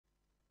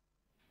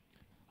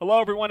Hello,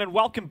 everyone, and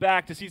welcome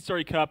back to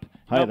SeatStory Cup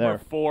number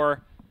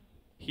 4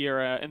 here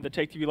in the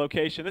Take TV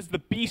location. This is the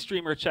B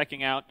streamer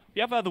checking out.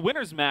 We have the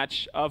winners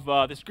match of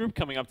this group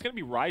coming up. It's going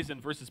to be Ryzen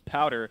versus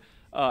Powder.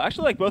 I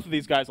actually like both of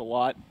these guys a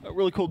lot.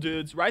 Really cool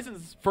dudes.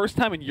 Ryzen's first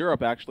time in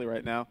Europe, actually,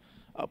 right now.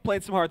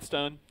 Playing some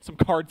Hearthstone, some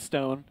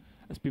Cardstone,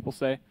 as people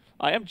say.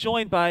 I am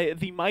joined by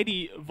the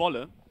mighty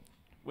Wolle,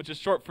 which is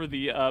short for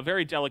the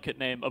very delicate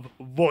name of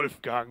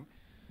Wolfgang.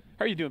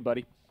 How are you doing,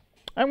 buddy?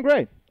 I'm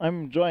great.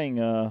 I'm enjoying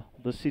the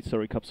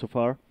SeatStory Cup so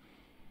far.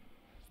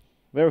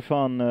 Very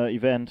fun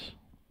event.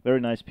 Very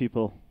nice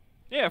people.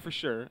 Yeah, for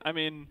sure. I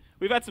mean,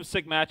 we've had some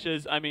sick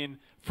matches. I mean,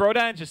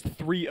 Frodan just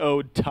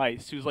 3-0'd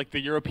Tice, who's like the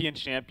European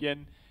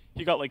champion.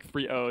 He got like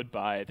 3-0'd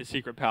by the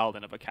Secret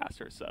Paladin of a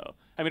caster. So,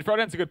 I mean,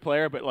 Frodan's a good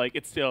player, but like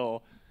it's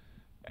still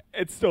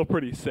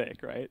pretty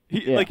sick, right?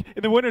 Like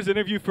in the winner's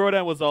interview,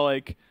 Frodan was all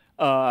like,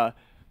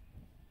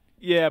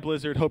 "Yeah,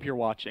 Blizzard, hope you're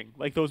watching."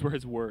 Like those were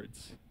his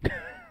words.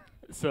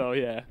 So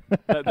yeah,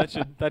 that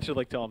should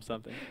like tell him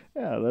something.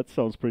 Yeah, that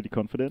sounds pretty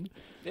confident.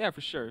 Yeah, for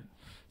sure.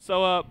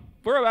 So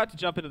we're about to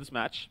jump into this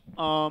match.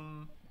 I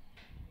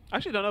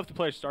actually don't know if the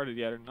players started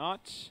yet or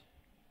not.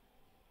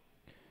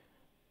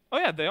 Oh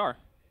yeah, they are.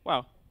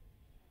 Wow.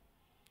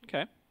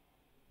 Okay.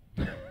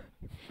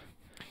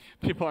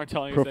 People aren't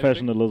telling us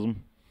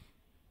Professionalism.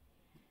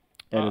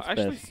 I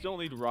actually still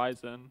need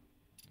Ryzen.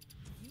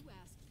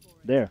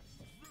 There.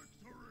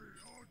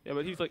 Yeah,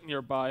 but he's like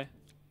nearby.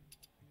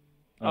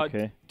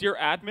 Okay. Dear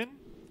admin,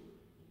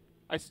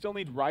 I still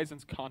need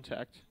Ryzen's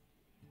contact.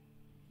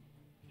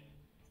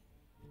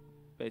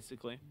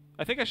 Basically.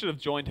 I think I should have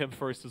joined him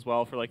first as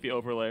well for like the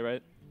overlay,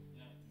 right?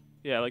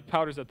 Yeah, like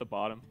Powder's at the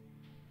bottom.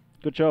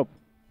 Good job.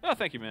 Oh,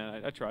 thank you,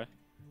 man. I try.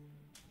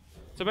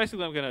 So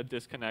basically I'm going to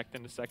disconnect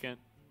in a second,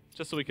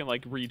 just so we can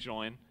like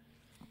rejoin.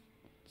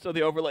 So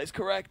the overlay's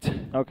correct.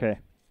 Okay,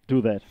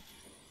 do that.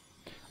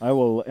 I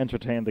will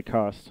entertain the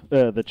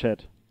the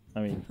chat. I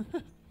mean,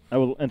 I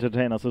will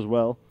entertain us as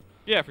well.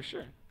 Yeah, for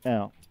sure.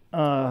 Yeah.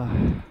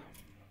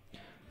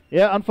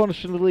 Yeah,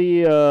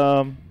 unfortunately,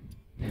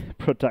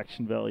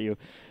 production value.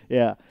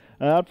 Yeah.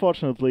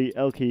 Unfortunately,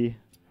 Elky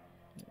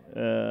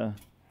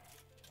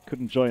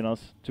couldn't join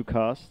us to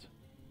cast.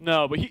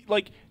 No, but he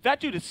like that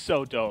dude is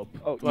so dope.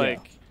 Oh, like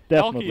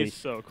yeah, definitely. Elky is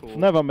so cool.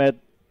 Never met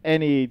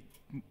any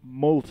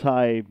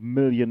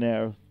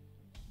multi-millionaire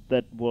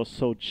that was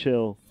so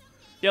chill.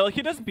 Yeah, like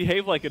he doesn't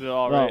behave like it at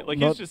all, no, right? Like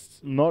he's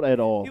just not at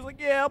all. He's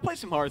like, yeah, I'll play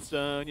some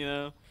Hearthstone, you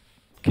know.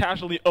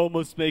 Casually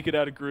almost make it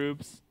out of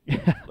groups.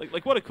 Yeah.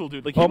 Like what a cool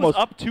dude. Like he was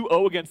up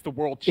 2-0 against the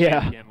world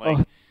champion. Yeah.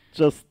 Like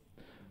just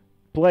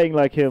playing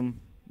like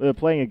him,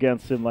 playing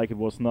against him like it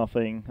was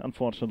nothing.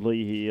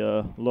 Unfortunately, he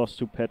lost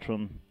to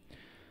Patron.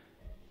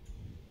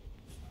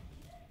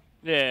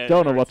 Yeah.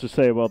 Don't know what to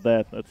say about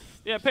that. That's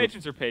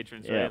patrons are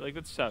patrons, yeah. right? Like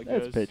that's how it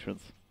goes. That's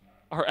patrons.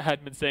 Our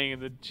admin saying in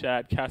the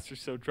chat,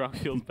 "Caster's so drunk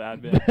feels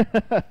bad, man."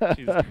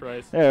 Jesus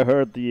Christ. Yeah, I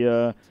heard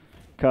the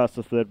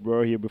casters that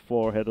were here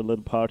before had a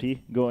little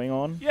party going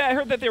on. Yeah, I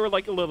heard that they were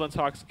like a little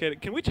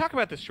intoxicated. Can we talk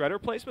about the shredder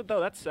placement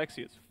though? That's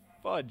sexy as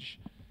fudge.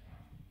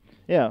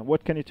 Yeah,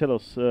 what can you tell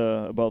us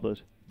about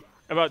it?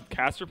 About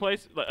caster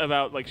place?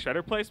 About like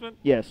shredder placement?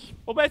 Yes.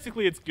 Well,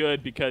 basically it's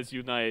good because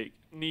you like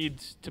need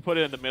to put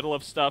it in the middle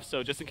of stuff.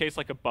 So just in case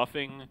like a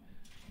buffing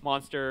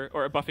monster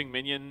or a buffing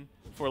minion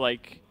for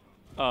like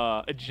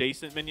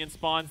adjacent minion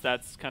spawns,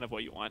 that's kind of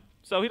what you want.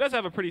 So he does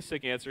have a pretty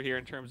sick answer here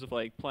in terms of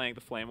like playing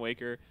the Flame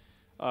Waker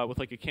with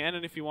like a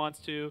cannon if he wants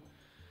to.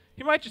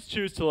 He might just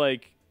choose to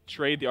like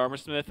trade the Armor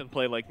Smith and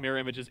play like Mirror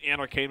Images and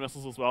Arcane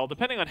Missiles as well,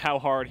 depending on how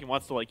hard he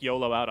wants to like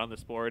YOLO out on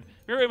this board.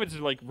 Mirror Images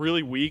are like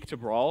really weak to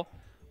Brawl,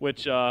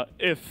 which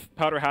if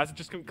Powder has it,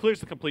 just clears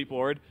the complete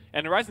board.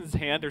 And in Ryzen's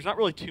hand, there's not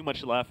really too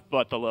much left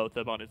but the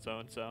Loatheb on its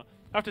own, so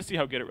I have to see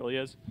how good it really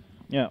is.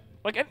 Yeah.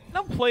 Like, and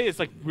no play is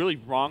like really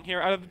wrong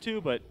here out of the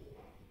two, but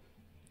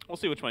we'll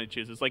see which one he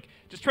chooses. Like,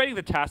 just trading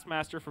the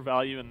Taskmaster for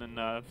value and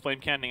then Flame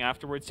Cannoning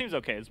afterwards seems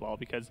okay as well,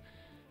 because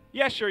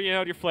yeah, sure, you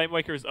know, your Flame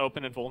Waker is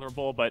open and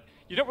vulnerable, but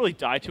you don't really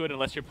die to it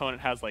unless your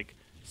opponent has, like,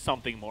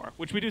 something more,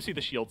 which we do see the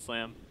Shield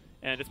Slam.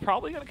 And it's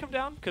probably going to come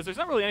down, because there's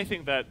not really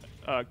anything that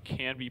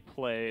can be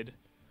played.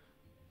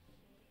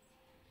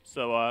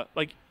 So,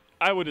 like,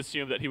 I would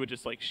assume that he would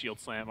just, like, Shield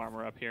Slam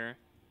armor up here.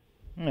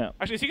 Yeah.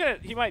 Actually,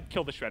 he might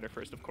kill the Shredder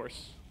first, of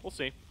course. We'll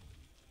see.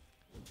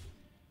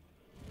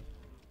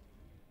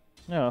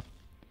 Yeah.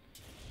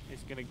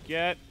 He's going to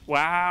get...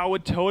 Wow, a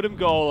Totem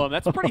Golem.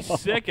 That's pretty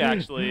sick,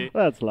 actually.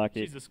 That's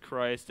lucky. Jesus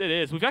Christ. It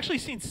is. We've actually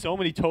seen so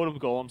many Totem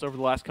Golems over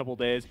the last couple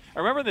days. I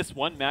remember this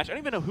one match. I don't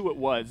even know who it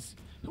was.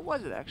 Who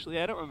was it,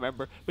 actually? I don't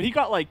remember. But he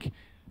got, like,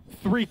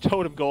 3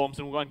 Totem Golems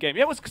in one game.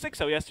 Yeah, it was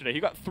 6-0 yesterday. He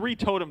got 3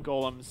 Totem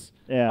Golems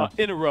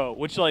in a row,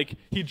 which, like,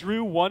 he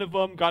drew one of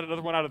them, got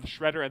another one out of the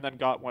Shredder, and then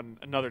got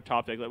another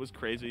top deck. That was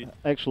crazy.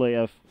 Actually,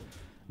 I've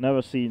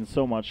never seen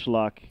so much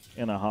luck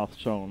in a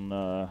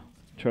Hearthstone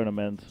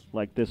tournament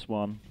like this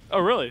one. Oh,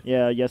 really?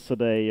 Yeah,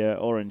 yesterday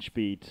Orange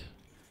beat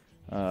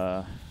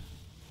Toyda.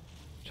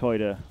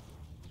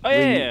 Oh,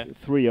 yeah.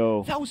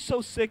 3-0. That was so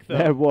sick, though.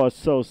 That was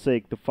so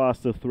sick. The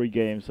fastest 3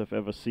 games I've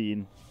ever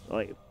seen.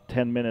 Like,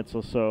 10 minutes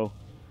or so.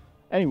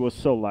 And he was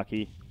so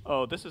lucky.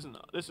 Oh, this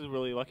is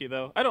really lucky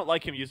though. I don't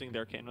like him using the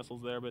arcane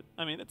missiles there, but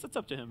I mean it's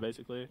up to him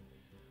basically.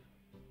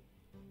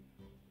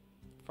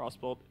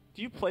 Frostbolt.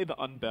 Do you play the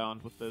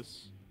Unbound with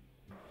this?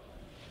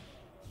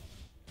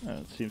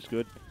 It seems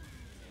good.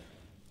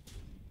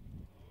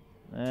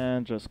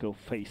 And just go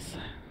face.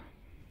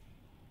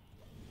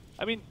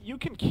 I mean, you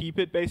can keep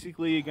it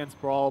basically against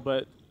Brawl,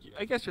 but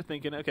I guess you're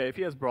thinking, okay, if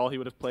he has Brawl, he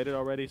would have played it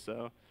already,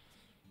 so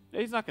yeah,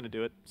 he's not going to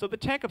do it. So the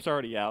tank up's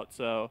already out,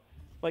 so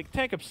like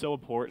tank up's so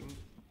important,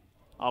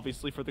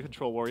 obviously for the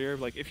Control Warrior.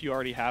 Like if you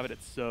already have it,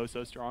 it's so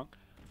strong.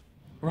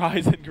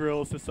 Ryzen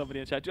grills to somebody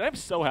in chat. Dude, I'm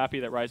so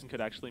happy that Ryzen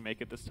could actually make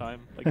it this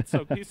time. Like it's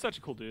so he's such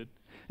a cool dude.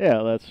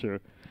 Yeah, that's true.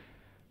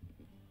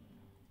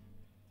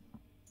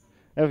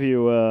 Have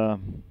you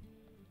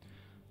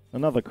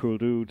another cool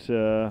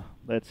dude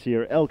that's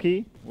here,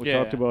 Elky. We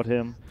talked about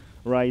him,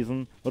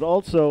 Ryzen, but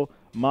also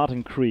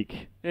Martin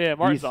Creek. Yeah,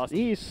 Martin's awesome.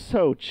 He's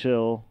so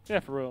chill. Yeah,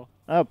 for real.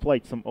 I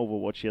played some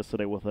Overwatch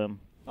yesterday with him.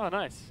 Oh,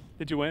 nice.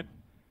 Did you win?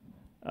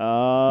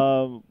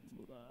 Well,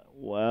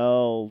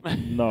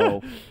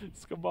 no.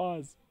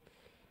 Scabaz.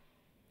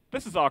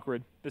 This is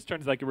awkward. This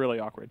turns like really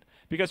awkward.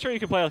 Because sure, you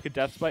can play like a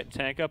Death Spite and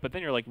tank up, but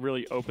then you're like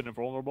really open and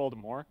vulnerable to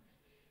more.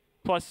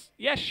 Plus,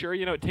 yeah, sure,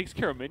 you know, it takes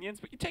care of minions,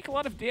 but you take a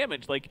lot of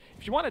damage. Like,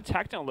 if you want to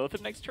attack down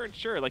Lothar next turn,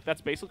 sure, like,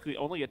 that's basically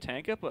only a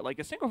tank up, but, like,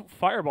 a single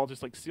Fireball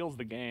just, like, seals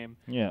the game.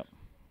 Yeah.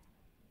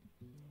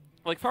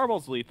 Like,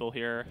 Fireball's lethal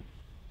here.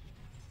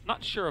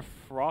 Not sure if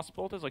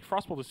Frostbolt is. Like,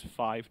 Frostbolt is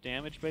 5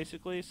 damage,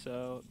 basically,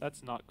 so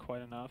that's not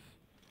quite enough.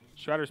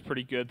 Shredder's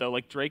pretty good, though.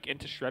 Like, Drake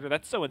into Shredder,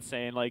 that's so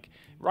insane. Like,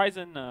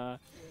 Ryzen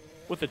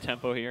with the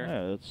tempo here.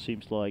 Yeah, it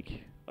seems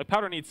like... Like,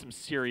 Powder needs some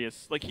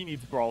serious... Like, he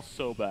needs Brawl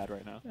so bad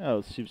right now. Yeah,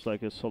 it seems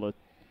like a solid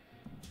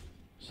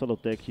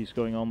deck he's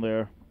going on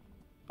there.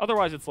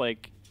 Otherwise, it's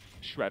like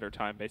Shredder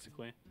time,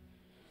 basically.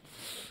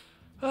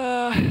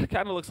 Kind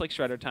of looks like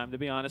Shredder time, to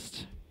be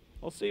honest.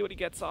 We'll see what he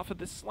gets off of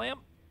this slam.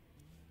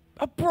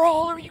 A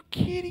Brawl? Are you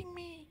kidding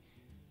me?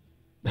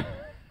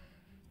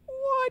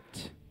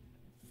 What?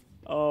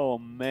 Oh,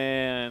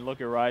 man. Look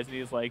at Ryzen.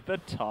 He's like the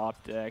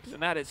top decks.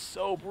 And that is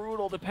so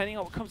brutal, depending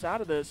on what comes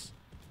out of this.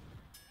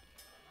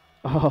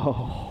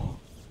 Oh.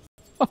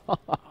 Oh,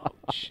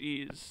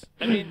 jeez.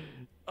 I mean,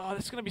 oh,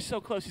 this is going to be so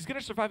close. He's going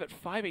to survive at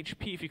 5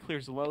 HP if he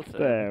clears Lothar.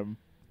 Damn.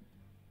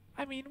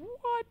 I mean,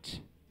 what?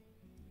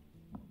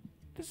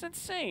 This is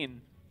insane.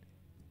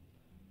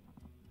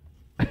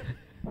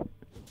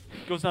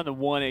 Goes down to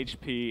 1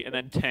 HP and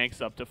then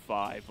tanks up to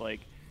 5.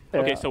 Like,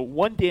 okay, so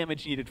 1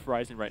 damage needed for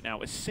Ryzen right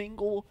now. A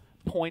single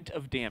point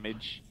of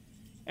damage.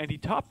 And he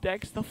top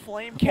decks the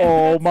Flame Cannon.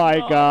 Oh my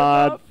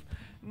god. Enough.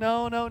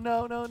 No, no,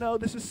 no, no, no.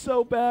 This is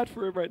so bad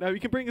for him right now. He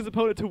can bring his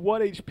opponent to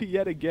 1 HP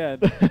yet again.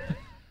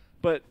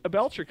 But a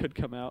Belcher could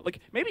come out. Like,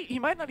 maybe he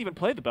might not even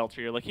play the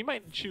Belcher here. Like, he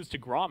might choose to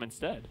Grom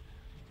instead.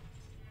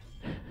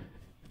 He's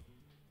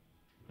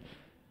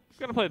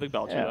going to play the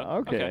Belcher, yeah,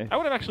 though. Okay. I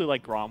would have actually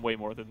liked Grom way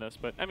more than this,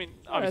 but, I mean,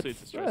 obviously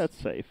it's a stress.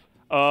 That's safe.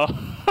 All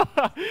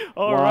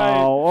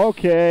wow,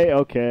 right.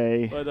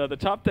 Okay. But the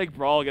top deck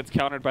Brawl gets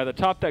countered by the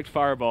top deck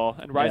Fireball,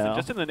 and Ryzen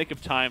just in the nick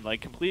of time,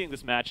 like completing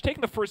this match, taking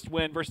the first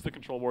win versus the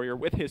Control Warrior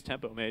with his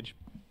Tempo Mage.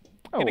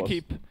 Gonna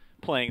keep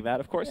playing that,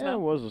 of course. Yeah,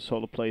 it was a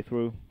solo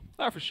playthrough.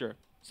 Oh, for sure.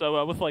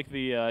 So with like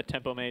the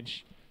Tempo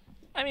Mage,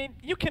 I mean,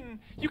 you can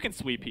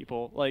sweep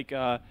people. Like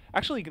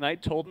actually,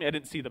 Ignite told me, I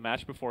didn't see the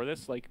match before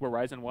this, like where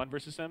Ryzen won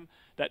versus him,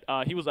 that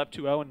he was up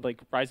 2-0 and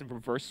like Ryzen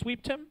reverse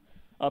sweeped him.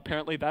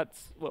 Apparently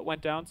that's what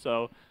went down,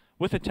 so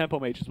with a Tempo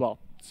Mage as well.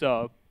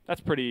 So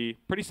that's pretty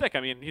sick. I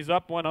mean, he's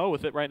up 1-0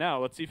 with it right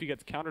now. Let's see if he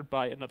gets countered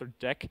by another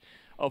deck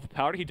of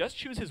Powder. He does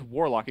choose his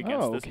Warlock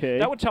against this.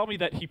 That would tell me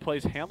that he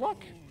plays Handlock?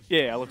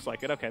 Yeah, it looks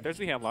like it. Okay, there's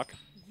the Handlock.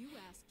 You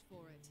asked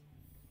for it.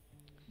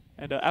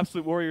 And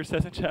Absolute Warrior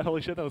says in chat,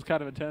 holy shit, that was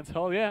kind of intense.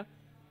 Hell yeah.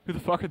 Who the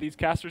fuck are these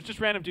casters? Just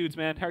random dudes,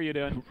 man. How are you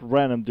doing?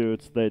 Random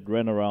dudes. They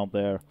ran around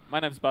there. My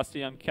name's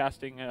Busty. I'm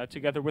casting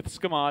together with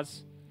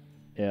Skamaz.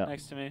 Yeah.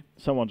 Next to me.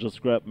 Someone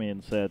just grabbed me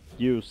and said,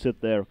 "You sit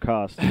there,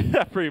 cast."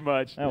 Pretty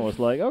much. I was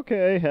like,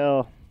 okay,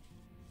 hell.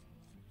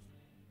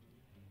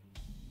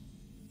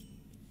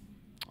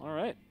 All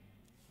right.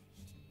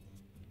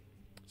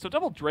 So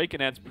double Drake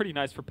and Ed's pretty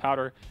nice for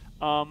Powder.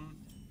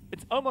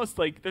 It's almost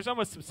like there's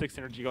almost some 6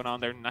 synergy going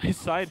on there. Nice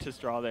scientist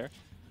draw there.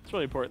 It's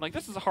really important. Like,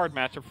 this is a hard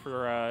matchup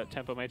for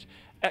Tempo Mage.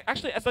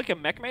 Actually, as like a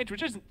Mech Mage,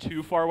 which isn't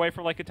too far away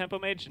from like a Tempo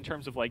Mage in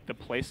terms of like the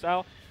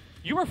playstyle,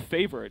 you are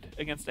favored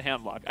against a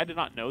Handlock. I did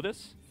not know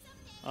this.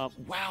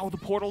 Wow, the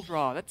portal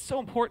draw. That's so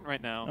important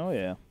right now. Oh,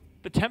 yeah.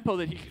 The tempo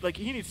that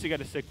he needs to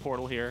get a sick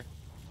portal here.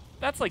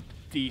 That's, like,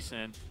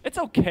 decent. It's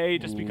okay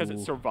just because it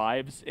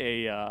survives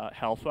a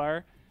Hellfire.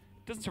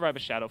 It doesn't survive a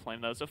Shadow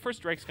Flame, though. So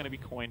first Drake's going to be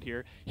coined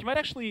here. He might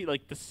actually,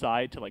 like,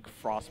 decide to, like,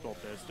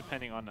 Frostbolt this,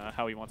 depending on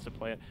how he wants to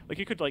play it. Like,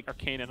 he could, like,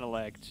 Arcane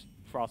Intellect,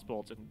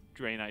 Frostbolt, and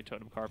Draenei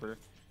Totem Carver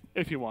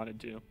if he wanted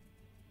to.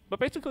 But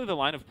basically the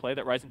line of play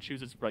that Ryzen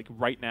chooses like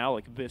right now,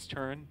 like this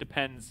turn,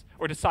 depends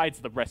or decides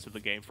the rest of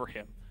the game for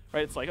him.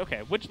 Right? It's like,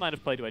 okay, which line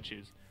of play do I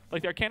choose?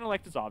 Like the Arcane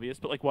Elect is obvious,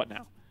 but like what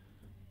now?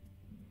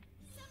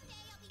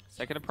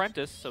 Second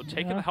Apprentice, so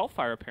taking the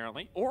Hellfire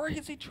apparently. Or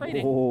is he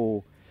trading?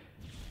 Oh.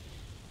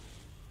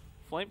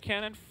 Flame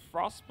Cannon,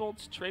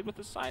 Frostbolts, trade with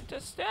the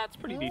Scientist. That's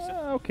pretty decent.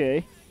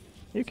 Okay.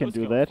 You can let's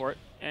do go that. For it.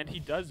 And he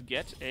does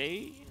get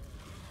a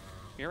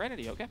Mirror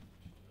Entity, okay.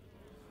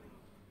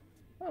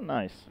 Oh,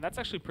 nice. And that's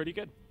actually pretty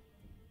good.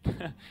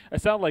 I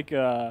sound like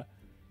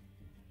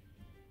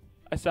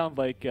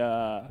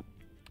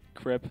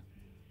Crip.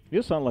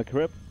 You sound like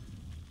Crip.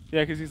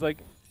 Yeah, because he's like,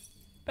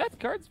 that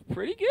card's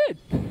pretty good.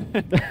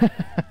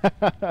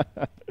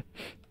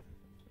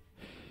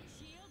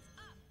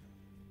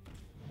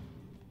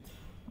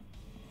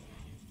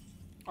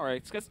 All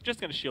right, it's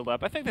just gonna shield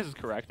up. I think this is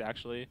correct,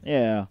 actually.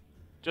 Yeah.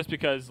 Just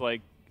because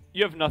like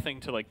you have nothing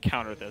to like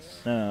counter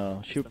this.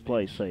 No, should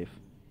play safe.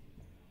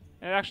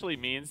 And it actually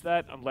means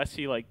that unless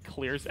he like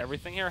clears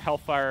everything here,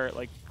 Hellfire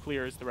like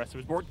clears the rest of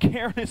his board.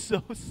 Karen is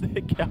so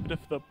sick out of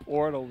the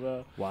portal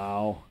though.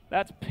 Wow.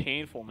 That's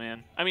painful,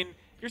 man. I mean,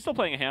 you're still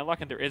playing a handlock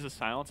and there is a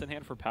silence in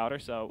hand for powder,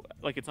 so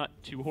like it's not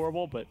too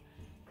horrible, but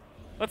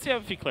let's see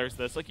if he clears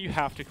this. Like you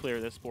have to clear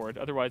this board,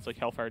 otherwise like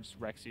Hellfire just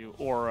wrecks you,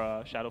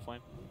 or Shadow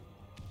Flame.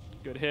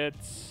 Good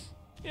hits.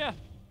 Yeah.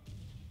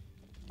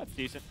 That's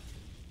decent.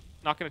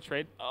 Not gonna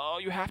trade. Oh,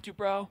 you have to,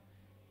 bro.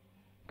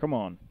 Come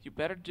on. You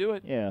better do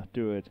it. Yeah,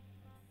 do it.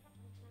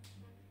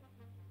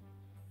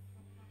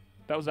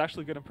 That was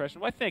actually a good impression.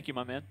 Why, thank you,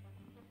 my man.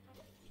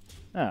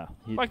 Ah,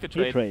 like the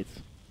trade. He trades.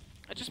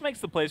 It just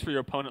makes the plays for your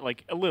opponent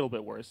like a little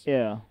bit worse.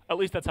 Yeah. At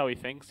least that's how he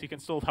thinks. He can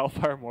still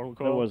Hellfire Mortal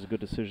Coil. That was a good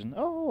decision.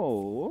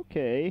 Oh,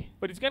 okay.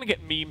 But he's gonna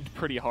get memed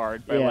pretty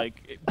hard by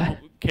like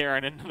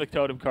Karen and the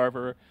Totem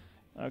Carver.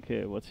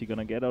 Okay, what's he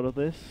gonna get out of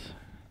this?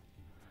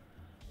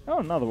 Oh,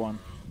 another one.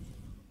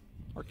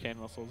 Arcane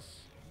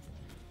Missiles.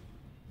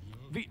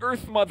 The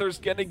Earth Mother's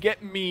gonna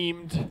get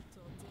memed.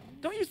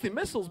 Don't use the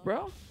missiles,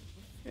 bro.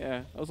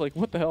 Yeah, I was like,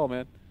 what the hell,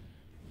 man?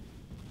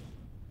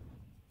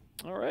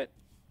 All right.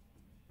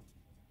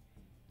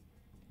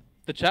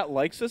 The chat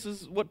likes this,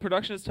 is what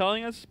production is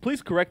telling us.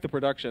 Please correct the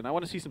production. I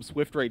want to see some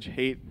Swift Rage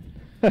hate.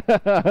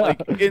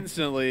 Like,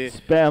 instantly.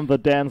 Spam the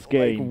dance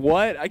game. Like,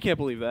 what? I can't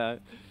believe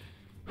that.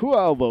 Who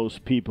are those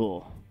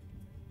people?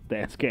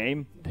 Dance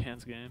game?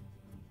 Dance game.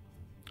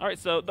 All right,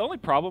 so the only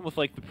problem with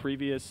like the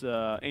previous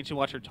Ancient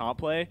Watcher taunt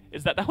play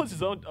is that was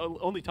his own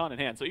only taunt in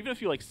hand. So even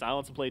if you like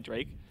silence and play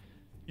Drake,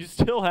 you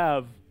still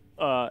have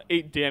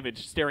 8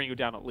 damage staring you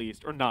down at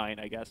least, or 9,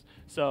 I guess.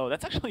 So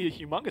that's actually a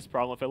humongous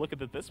problem if I look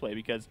at it this way,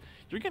 because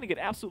you're going to get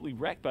absolutely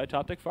wrecked by a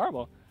top deck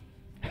Fireball.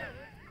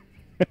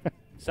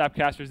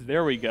 Sapcasters,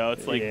 there we go.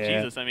 It's like,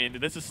 Jesus, I mean,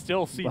 this is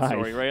still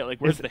SeatStory, right? Like,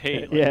 where's the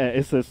hate? Like, yeah,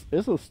 is this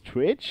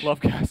Twitch?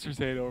 Lovecasters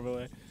hate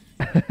overlay.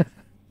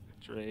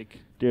 Drake.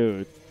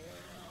 Dude.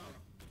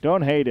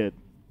 Don't hate it.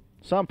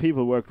 Some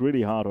people worked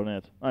really hard on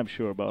it. I'm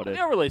sure about it.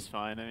 The overlay's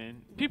fine. I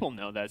mean, people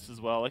know this as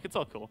well. Like, it's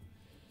all cool.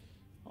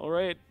 All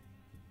right.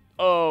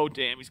 Oh,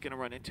 damn, he's going to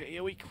run into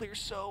AoE clear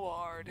so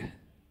hard.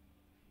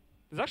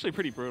 It's actually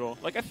pretty brutal.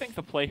 Like, I think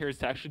the play here is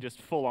to actually just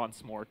full-on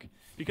smork,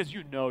 because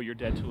you know you're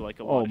dead to, like,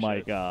 a lot of shit. Oh,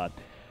 my God.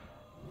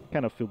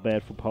 Kind of feel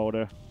bad for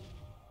Powder.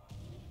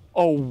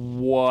 Oh,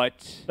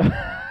 what?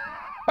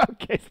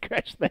 Okay,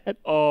 scratch that.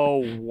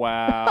 Oh,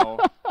 wow.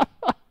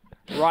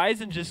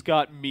 Ryzen just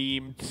got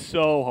memed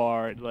so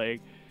hard.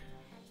 Like,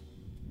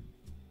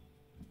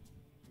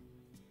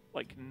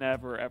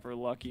 never, ever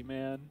lucky,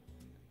 man.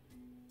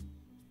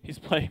 He's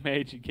playing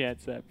Mage, you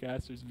can't sap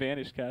casters.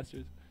 Vanish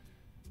casters.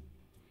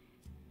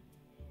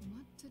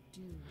 What to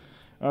do?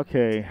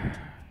 Okay.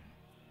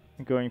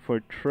 I'm going for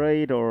a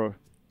trade or...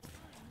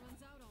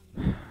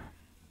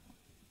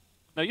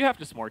 No, you have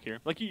to smork here.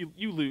 Like, you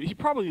lose. He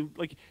probably,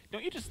 like,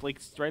 don't you just, like,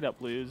 straight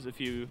up lose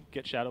if you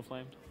get Shadow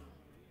Flamed?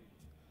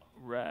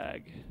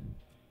 Rag.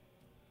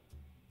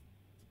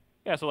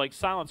 Yeah, so, like,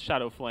 Silence,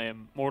 Shadow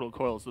Flame, Mortal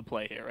Coil is the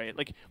play here, right?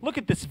 Like, look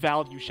at this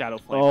value Shadow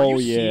Flame. Are you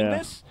seeing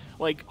this?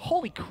 Like,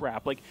 holy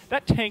crap. Like,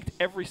 that tanked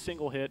every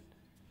single hit.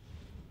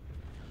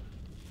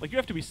 Like, you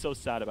have to be so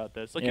sad about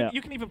this. Like,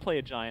 you can even play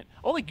a Giant.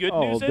 Only good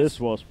news is... Oh, this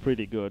was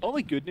pretty good.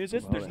 Only good news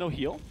is there's no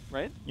heal,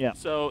 right? Yeah.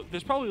 So,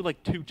 there's probably,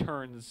 like, 2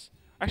 turns.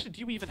 Actually,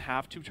 do you even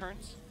have 2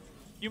 turns?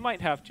 You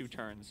might have 2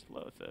 turns,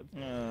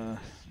 Lothib.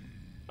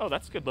 Oh,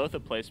 that's good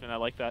Lothib placement. I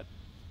like that.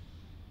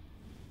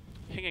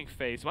 Pinging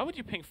face. Why would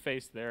you ping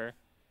face there?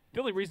 The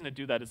only reason to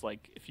do that is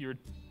like if you're...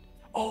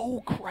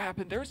 Oh, crap,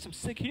 and there's some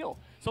sick heal.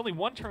 It's only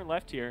 1 turn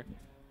left here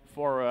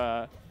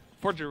for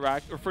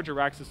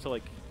Jiraxis to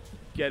like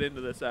get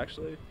into this,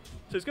 actually.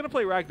 So he's going to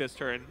play Rag this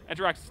turn, and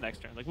Jiraxis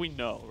next turn. Like, we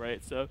know,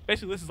 right? So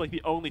basically this is like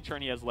the only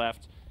turn he has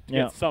left to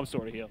get some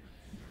sort of heal.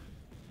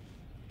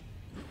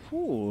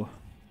 Ooh.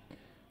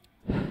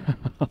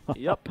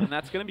 Yep, and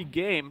that's going to be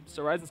game.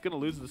 So Ryzen's going to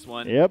lose this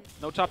one. Yep.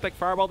 No top deck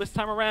Fireball this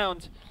time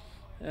around.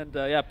 And,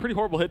 yeah, pretty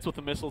horrible hits with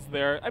the missiles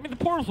there. I mean, the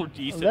portals were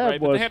decent, right?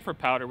 But the hand for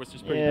powder was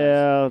just pretty nice.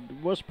 Yeah,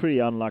 it was pretty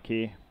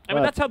unlucky. I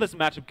mean, that's how this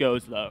matchup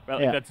goes, though.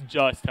 Right? Like, that's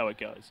just how it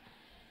goes.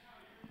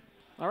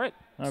 All right.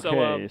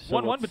 Okay, so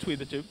 1-1 between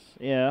the two.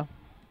 Yeah.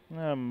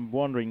 I'm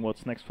wondering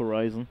what's next for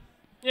Ryzen.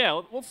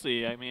 Yeah, we'll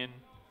see. I mean,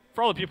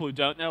 for all the people who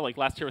don't know, like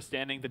last hero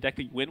standing, the deck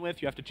that you win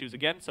with, you have to choose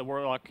again. So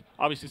Warlock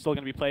obviously still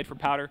going to be played for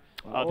Powder.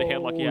 The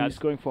hand luck he has. He's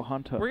going for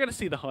Hunter. We're going to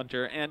see the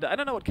Hunter, and I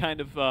don't know what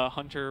kind of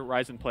Hunter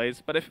Ryzen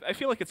plays, but I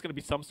feel like it's going to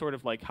be some sort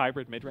of like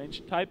hybrid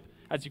mid-range type,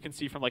 as you can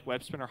see from like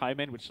Web Spinner High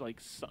Main, which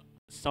like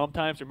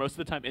sometimes or most of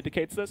the time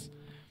indicates this.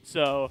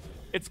 So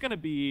it's going to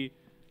be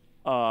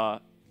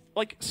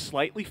like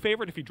slightly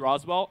favored if he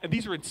draws well, and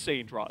these are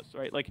insane draws,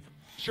 right? Like,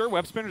 sure,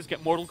 Web Spinners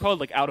get Mortal Coil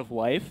like out of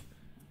life,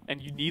 and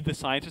you need the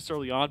Scientist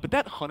early on, but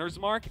that Hunter's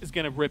Mark is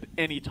going to rip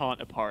any taunt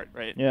apart,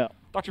 right? Yeah.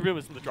 Dr. Boom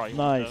isn't the draw you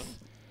nice. want,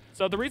 though.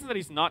 So the reason that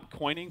he's not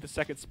coining the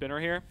second spinner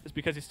here is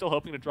because he's still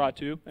hoping to draw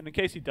 2, and in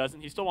case he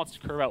doesn't, he still wants to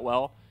curve out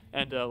well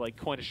and like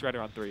coin a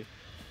Shredder on 3.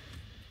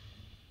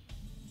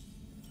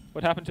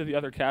 What happened to the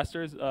other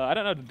casters? I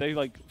don't know. Did they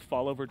like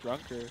fall over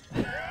drunk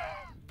or?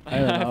 I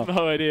don't know. have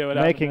no idea what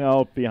happened. Making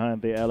out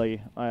behind the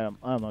alley. I'm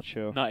not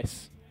sure.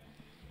 Nice.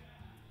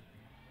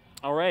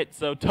 All right,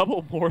 so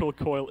double Mortal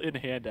Coil in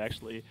hand,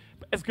 actually.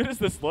 But as good as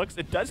this looks,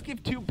 it does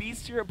give 2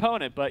 beasts to your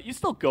opponent, but you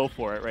still go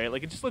for it, right?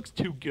 Like, it just looks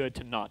too good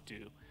to not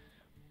do.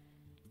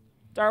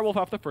 Direwolf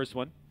off the first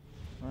one.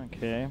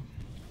 Okay.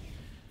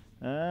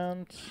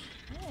 And...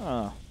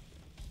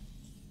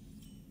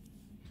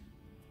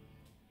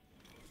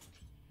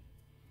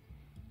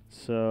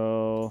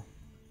 So...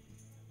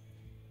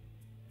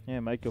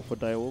 yeah, might go for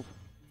Direwolf.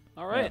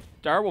 All right.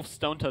 Yeah. Direwolf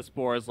Stone Tusk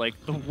Spore is like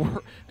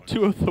the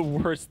 2 of the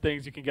worst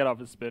things you can get off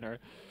a spinner.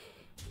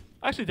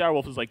 Actually,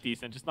 Direwolf is like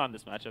decent, just not in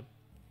this matchup.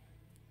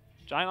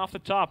 Giant off the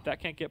top, that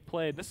can't get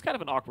played. This is kind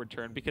of an awkward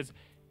turn because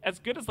as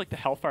good as like the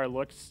Hellfire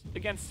looks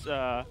against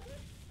a...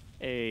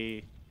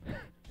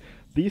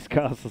 These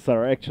casters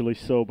are actually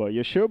sober.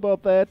 You sure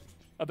about that?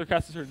 Other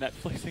casters are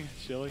Netflixing and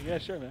chilling. Yeah,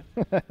 sure, man.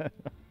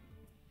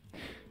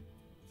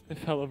 They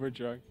fell over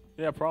drunk.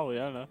 Yeah, probably.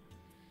 I don't know.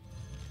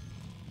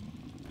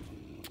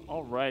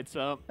 All right,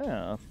 so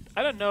yeah.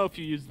 I don't know if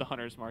you use the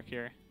Hunter's Mark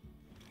here.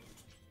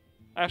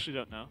 I actually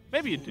don't know.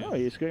 Maybe you do. No,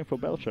 he's going for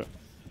Belcher.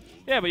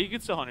 Yeah, but you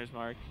could still Hunter's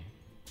Mark,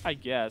 I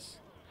guess.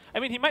 I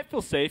mean, he might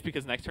feel safe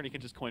because next turn he can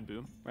just coin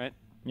Boom, right?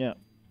 Yeah.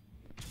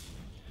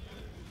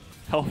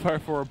 Hellfire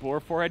for a Boar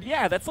forehead.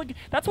 Yeah, that's what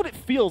it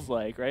feels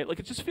like, right? Like,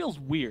 it just feels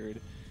weird.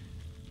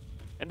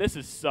 And this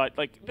is such,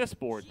 like, this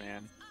board,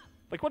 man.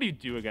 Like, what do you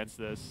do against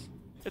this?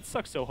 It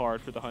sucks so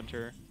hard for the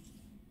Hunter.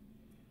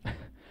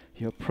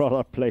 Your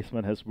product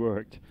placement has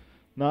worked.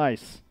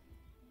 Nice.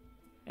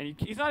 And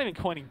he's not even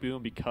coining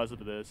Boom because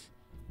of this.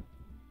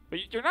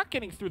 But you're not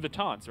getting through the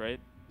taunts, right?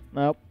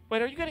 Nope.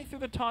 Wait, are you getting through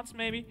the taunts,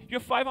 maybe? You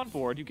have 5 on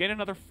board. You gain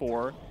another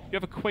 4. You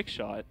have a quick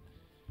shot.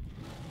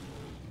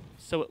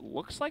 So it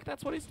looks like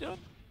that's what he's doing?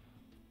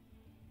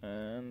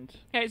 And...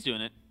 yeah, he's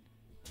doing it.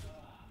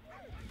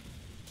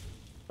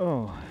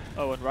 oh.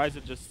 Oh, and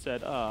Ryzen just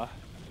said, oh,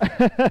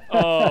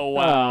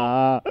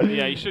 wow.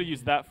 Yeah, you should have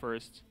used that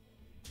first.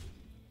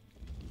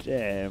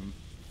 Damn.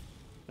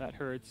 That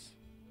hurts.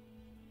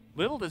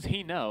 Little does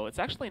he know, it's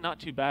actually not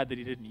too bad that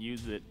he didn't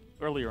use it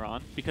earlier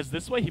on, because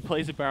this way he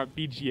plays about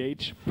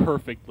BGH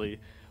perfectly,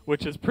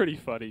 which is pretty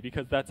funny,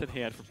 because that's in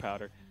hand for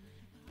Powder.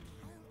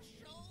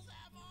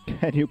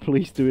 Can you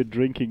please do a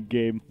drinking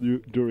game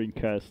during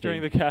casting?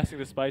 During the casting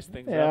to spice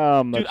things up.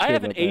 I'm not dude, sure I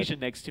have an about Asian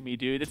next to me,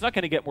 dude. It's not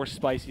going to get more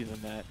spicy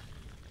than that.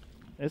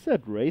 Is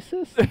that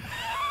racist?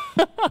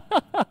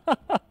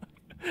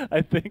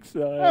 I think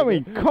so. I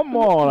mean, come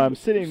on, I'm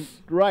sitting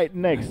right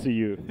next to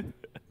you.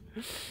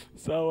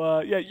 So,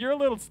 yeah, you're a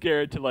little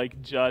scared to,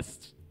 like,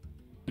 just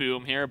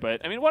Boom here,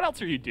 but, I mean, what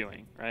else are you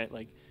doing, right?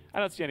 Like, I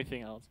don't see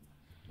anything else.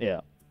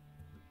 Yeah.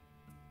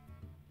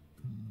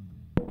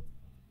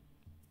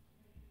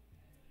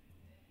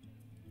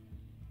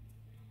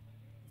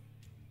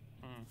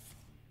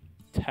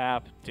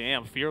 Tap.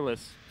 Damn,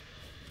 Fearless.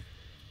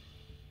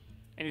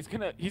 And he's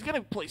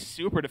gonna play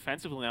super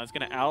defensively now. He's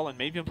gonna owl and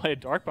maybe even play a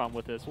Dark Bomb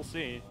with this. We'll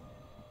see.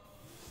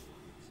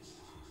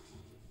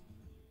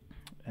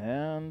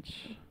 And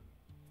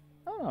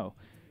oh,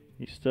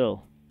 he's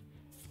still.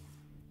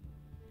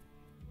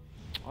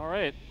 All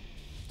right,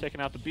 taking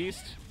out the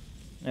beast.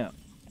 Yeah.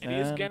 And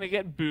he's gonna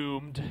get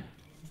boomed.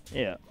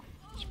 Yeah,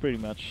 it's pretty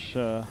much.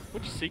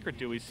 Which secret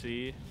do we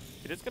see?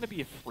 It is gonna be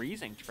a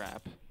freezing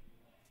trap.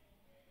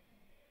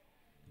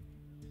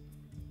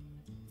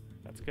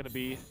 That's gonna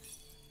be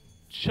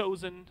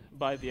chosen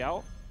by the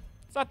owl.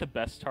 It's not the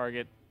best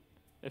target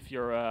if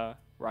you're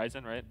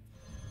Ryzen, right?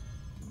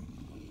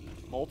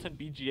 Molten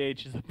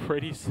BGH is a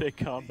pretty sick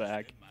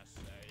comeback.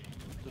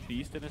 The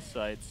beast in his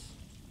sights.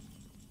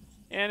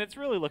 And it's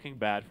really looking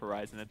bad for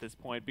Ryzen at this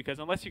point, because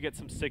unless you get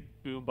some sick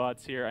boom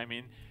bots here, I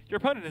mean, your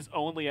opponent is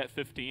only at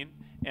 15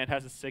 and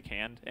has a sick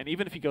hand, and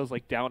even if he goes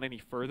like down any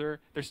further,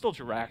 there's still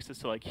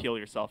Jiraxes to like heal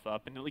yourself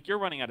up, and like you're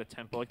running out of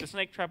tempo. Like the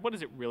Snake Trap, what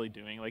is it really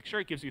doing? Like sure,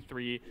 it gives you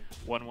 3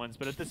 1-1s,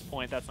 but at this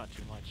point, that's not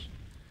too much.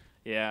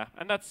 Yeah,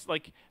 and that's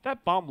like,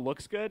 that bomb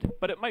looks good,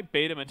 but it might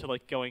bait him into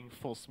like going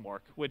full Smork,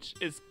 which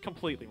is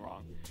completely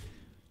wrong.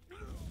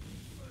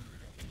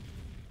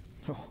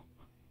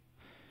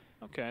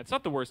 Okay, it's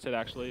not the worst hit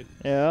actually.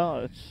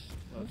 Yeah,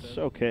 it's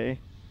okay.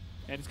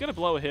 And he's going to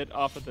blow a hit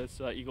off of this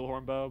Eagle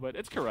Horn Bow, but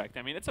it's correct.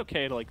 I mean, it's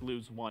okay to like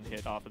lose one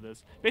hit off of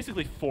this.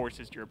 Basically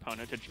forces your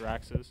opponent to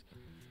Jiraxis.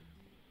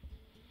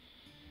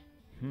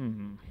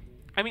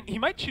 I mean, he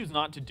might choose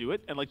not to do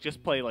it and like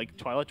just play like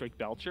Twilight Drake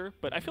Belcher,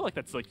 but I feel like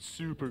that's like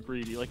super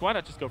greedy. Like, why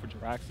not just go for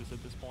Jiraxis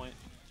at this point?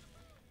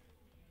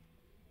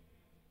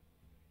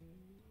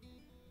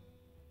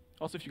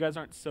 Also, if you guys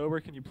aren't sober,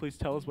 can you please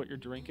tell us what you're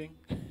drinking?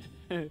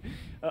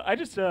 I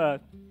just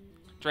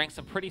drank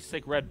some pretty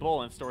sick Red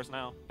Bull in stores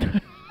now.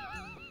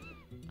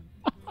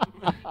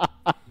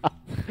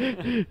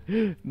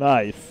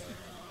 Nice.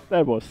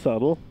 That was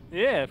subtle.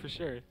 Yeah, for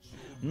sure.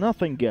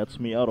 Nothing gets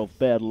me out of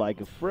bed like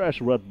a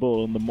fresh Red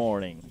Bull in the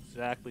morning.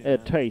 Exactly.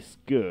 It tastes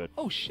good.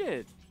 Oh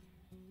shit.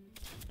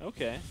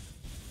 Okay.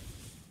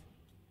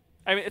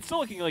 I mean, it's still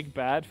looking like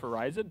bad for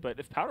Ryzen, but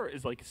if Powder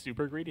is like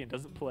super greedy and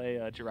doesn't play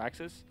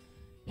Jiraxis,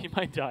 he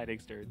might die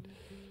next turn.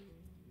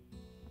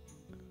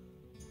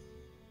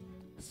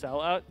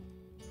 Sellout?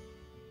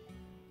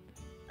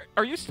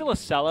 Are you still a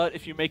sellout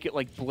if you make it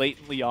like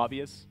blatantly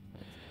obvious?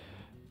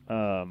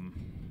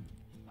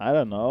 I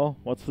don't know.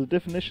 What's the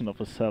definition of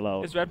a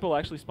sellout? Is Red Bull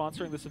actually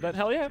sponsoring this event?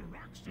 Hell yeah.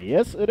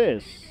 Yes, it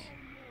is.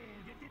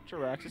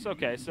 Jiraxis.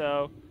 Okay,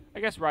 so I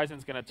guess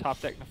Ryzen's gonna top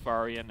deck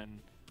Nefarian and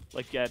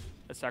like get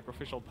a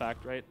sacrificial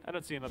pact, right? I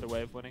don't see another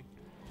way of winning.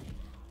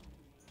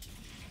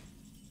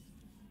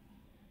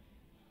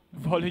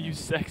 Follow you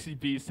sexy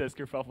beast, says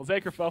Kerfuffles. Hey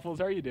Kerfuffles,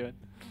 how are you doing?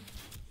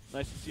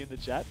 Nice to see you in the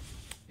chat.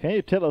 Can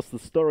you tell us the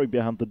story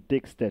behind the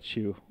dick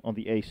statue on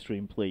the A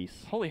stream,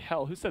 please? Holy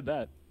hell, who said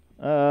that?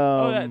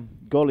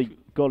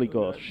 Golly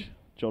gosh.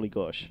 Jolly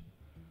gosh.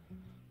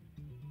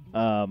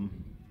 Well,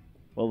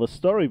 the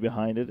story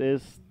behind it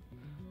is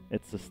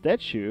it's a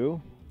statue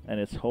and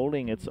it's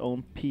holding its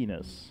own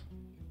penis.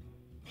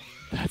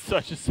 That's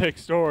such a sick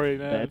story,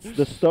 man. That's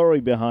the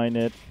story behind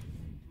it.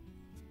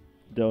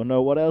 Don't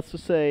know what else to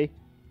say.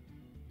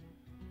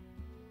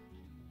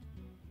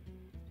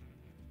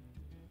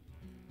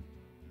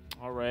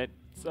 All right.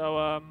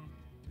 So,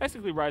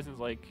 basically Ryzen's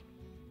like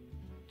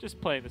just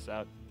playing this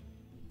out.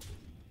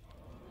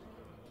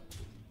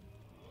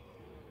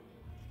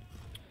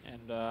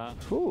 And,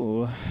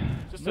 Ooh,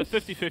 just a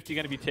 50-50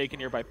 going to be taken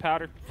here by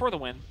Powder for the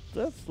win.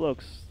 That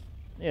looks,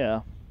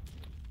 yeah,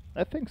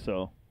 I think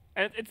so.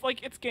 And it's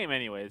like, it's game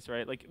anyways,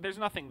 right? Like, there's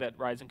nothing that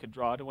Ryzen could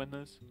draw to win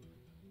this.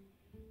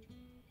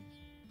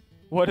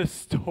 What a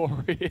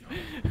story.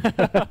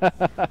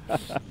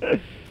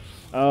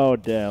 Oh,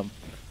 damn.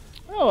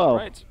 Oh, well. All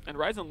right, and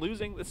Ryzen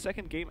losing the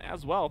second game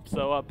as well.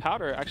 So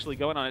Powder actually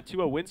going on a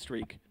 2-0 win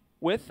streak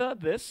with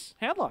this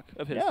handlock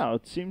of his. Yeah,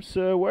 it seems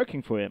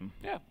working for him.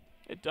 Yeah,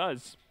 it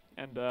does.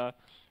 And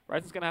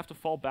Ryzen's going to have to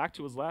fall back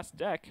to his last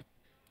deck.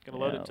 Going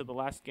to load it to the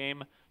last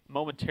game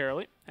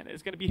momentarily. And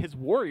it's going to be his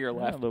warrior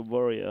left. Yeah, the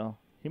warrior.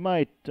 He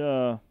might,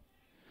 I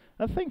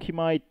think he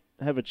might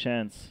have a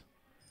chance.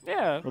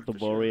 Yeah, with the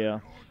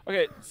warrior. Sure.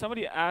 Okay,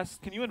 somebody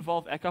asked, can you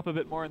involve Ekup a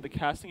bit more in the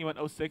casting? He went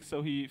 06,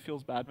 so he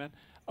feels bad, man.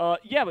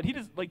 Yeah, but he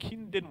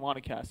didn't want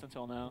to cast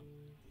until now.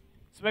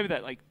 So maybe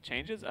that like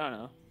changes. I don't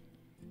know.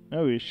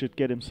 Oh, we should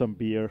get him some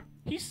beer.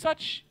 He's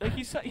such like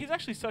he's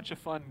actually such a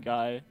fun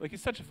guy. Like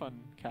he's such a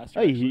fun caster.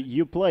 Hey,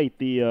 you played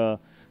the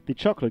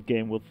chocolate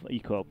game with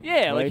Ekup.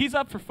 Yeah, right? like he's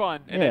up for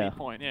fun at any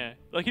point. Yeah,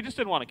 like he just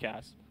didn't want to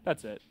cast.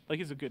 That's it. Like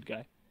he's a good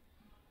guy.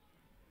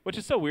 Which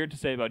is so weird to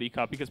say about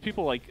Ekup because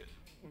people like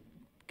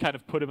kind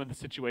of put him in the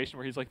situation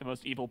where he's like the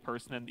most evil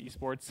person in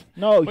esports.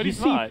 No, but he's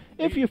not.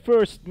 If you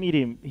first meet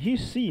him, he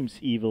seems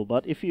evil,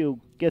 but if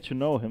you get to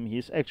know him,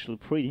 he's actually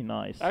pretty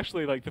nice.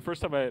 Actually, like the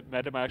first time I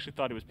met him, I actually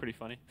thought he was pretty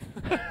funny.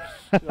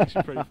 He's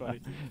actually pretty funny.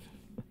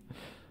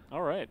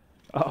 All right.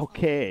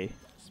 Okay.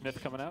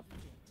 Smith coming out.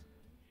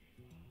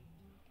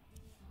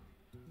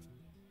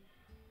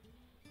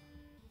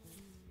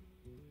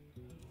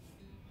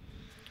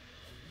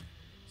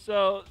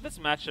 So this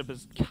matchup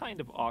is kind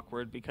of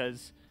awkward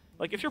because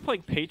like, if you're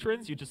playing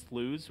patrons, you just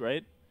lose,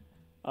 right?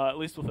 At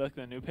least with like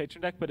the new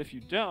patron deck. But if you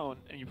don't,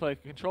 and you play like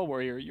a control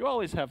warrior, you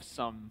always have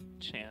some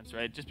chance,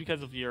 right? Just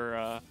because of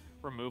your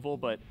removal.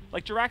 But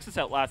like Jiraxis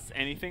outlasts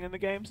anything in the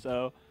game,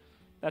 so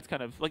that's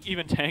kind of like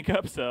even tank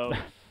up. So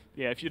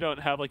yeah, if you don't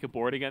have like a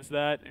board against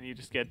that, and you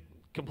just get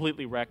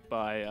completely wrecked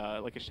by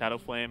like a Shadow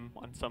Flame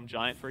on some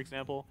giant, for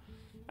example,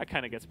 that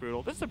kind of gets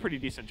brutal. This is a pretty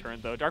decent turn,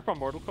 though. Darkbomb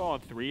Mortal Coil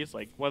on 3 is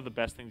like one of the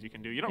best things you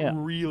can do. You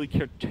don't really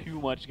care too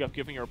much about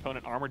giving your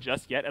opponent armor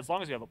just yet, as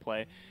long as you have a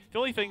play. The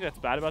only thing that's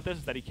bad about this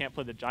is that he can't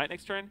play the giant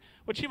next turn,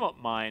 which he won't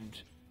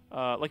mind.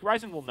 Like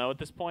Ryzen will know at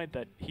this point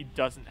that he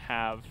doesn't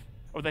have,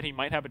 or that he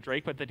might have a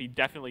Drake, but that he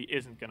definitely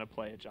isn't going to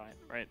play a giant,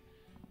 right?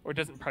 Or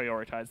doesn't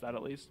prioritize that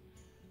at least.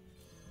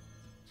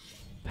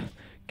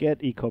 Get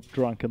Ekup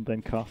drunk and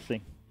then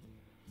casting.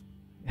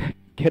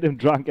 Get him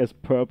drunk as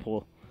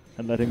purple.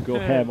 And let him go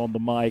ham on the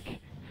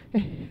mic.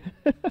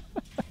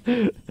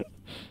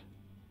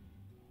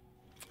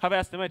 Have I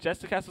asked him Jess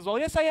to cast as well?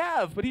 Yes, I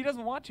have, but he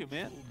doesn't want to,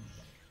 man.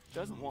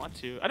 Doesn't want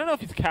to. I don't know if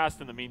he's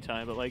cast in the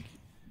meantime, but like,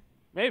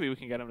 maybe we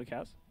can get him to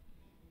cast.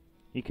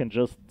 He can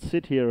just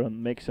sit here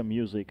and make some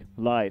music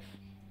live.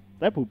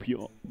 That would be.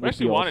 I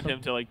actually wanted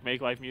him to like make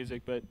live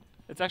music, but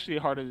It's actually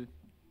harder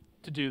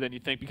to do than you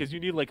think because you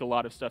need like a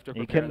lot of stuff to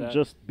prepare You can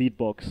just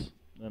beatbox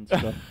and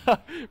stuff.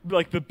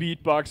 Like the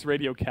beatbox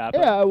Radio Kappa.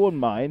 Yeah, I wouldn't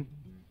mind.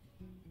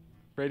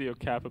 Radio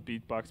Kappa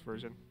beatbox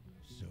version.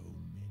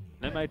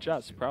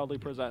 MHS proudly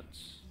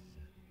presents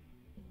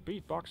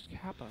Beatbox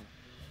Kappa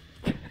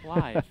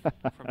live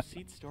from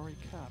SeatStory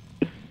Cup.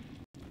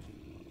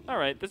 All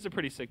right, this is a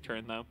pretty sick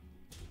turn though,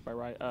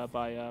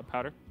 by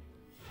Powder.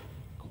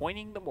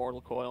 Coining the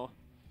Mortal Coil.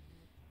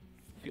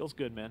 Feels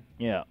good, man.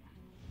 Yeah.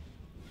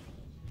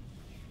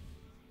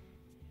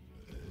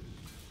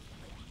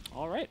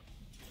 All right.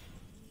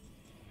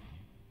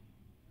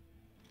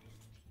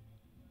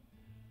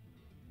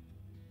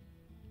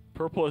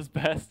 Purple is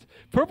best.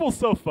 Purple's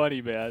so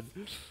funny, man.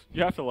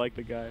 You have to like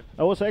the guy.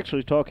 I was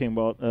actually talking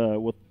about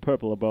with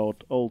Purple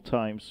about old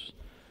times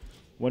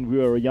when we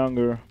were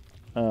younger.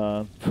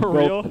 For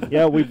real?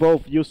 Yeah, we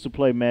both used to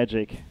play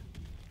Magic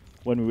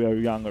when we were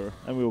younger,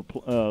 and we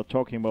were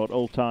talking about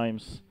old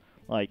times,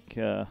 like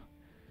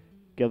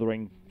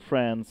gathering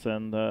friends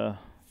and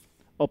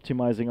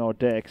optimizing our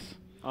decks.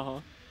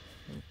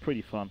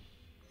 Pretty fun.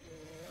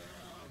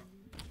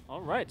 All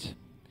right.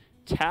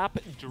 Tap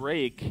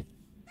Drake.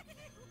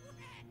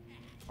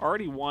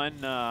 Already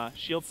one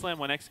Shield Slam,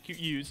 one Execute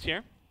used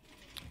here.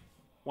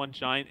 One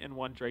Giant and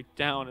one Drake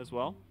down as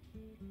well.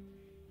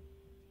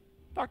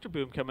 Dr.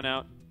 Boom coming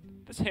out.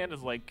 This hand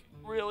is like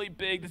really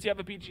big. Does he have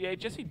a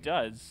BGH? Yes, he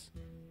does.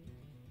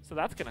 So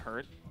that's going to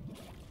hurt.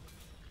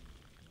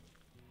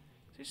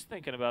 So just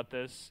thinking about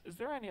this. Is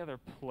there any other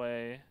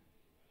play?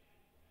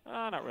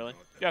 Not really.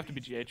 You have to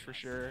BGH for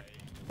sure.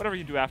 Whatever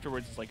you do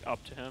afterwards is like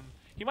up to him.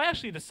 He might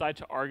actually decide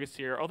to Argus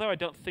here, although I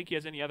don't think he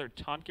has any other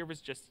taunt givers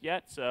just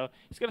yet, so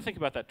he's going to think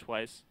about that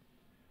twice.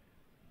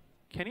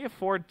 Can he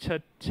afford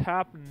to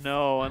tap?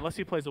 No, unless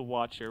he plays a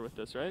Watcher with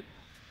this, right?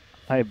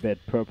 I bet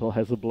Purple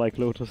has a Black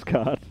Lotus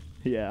card.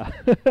 Yeah.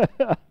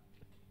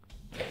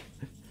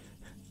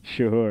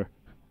 Sure.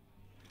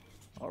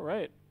 All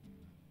right.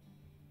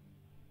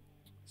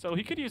 So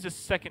he could use his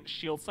second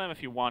Shield Slam if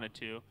he wanted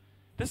to.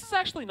 This is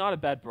actually not a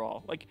bad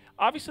brawl. Like,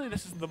 obviously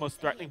this isn't the most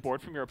threatening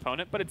board from your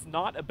opponent, but it's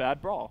not a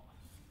bad brawl.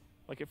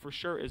 Like, it for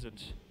sure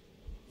isn't.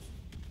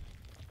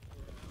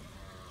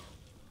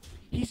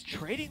 He's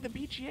trading the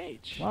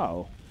BGH.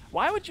 Wow.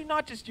 Why would you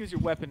not just use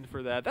your weapon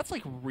for that? That's,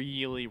 like,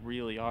 really,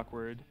 really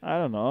awkward. I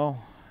don't know.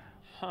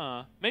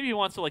 Huh. Maybe he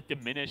wants to, like,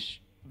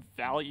 diminish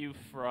value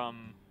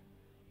from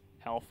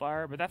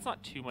Hellfire, but that's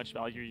not too much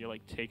value you're,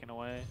 like, taking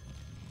away.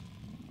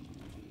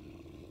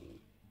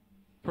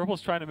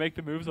 Purple's trying to make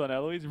the moves on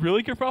Eloise.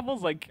 Really,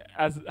 Kerfuffles? Like,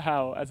 as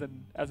how? As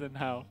in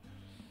how?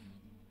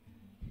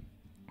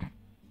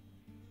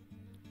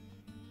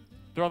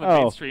 They're on the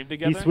mainstream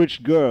together? He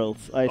switched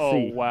girls, I see.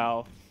 Oh,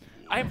 wow.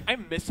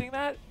 I'm missing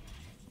that?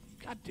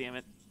 God damn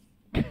it.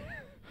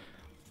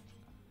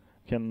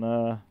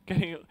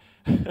 Getting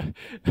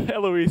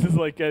Eloise is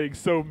like getting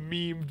so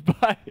memed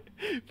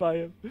by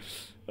him.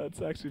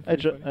 That's actually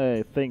pretty funny.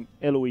 I think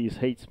Eloise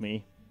hates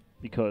me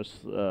because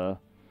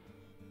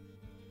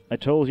I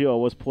told you I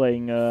was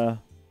playing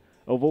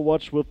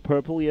Overwatch with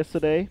Purple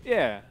yesterday.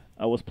 Yeah.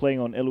 I was playing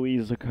on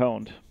Eloise's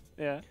account.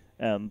 Yeah.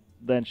 And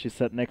then she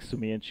sat next to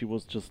me and she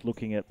was just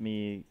looking at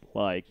me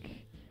like,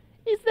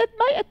 "Is that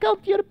my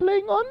account you're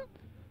playing on?"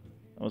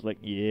 I was like,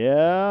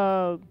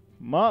 "Yeah,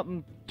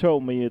 Martin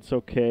told me it's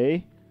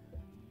okay."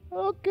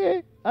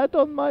 "Okay, I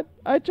don't mind.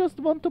 I just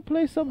want to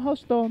play some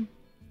Hearthstone."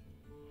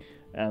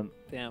 And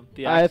damn,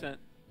 the accent.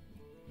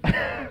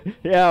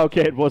 Yeah,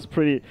 okay, it was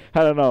pretty,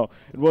 I don't know,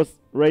 it was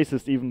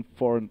racist even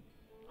for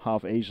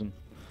half Asian.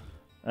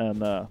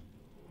 And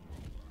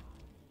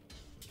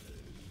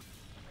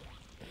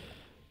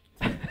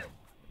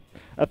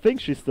I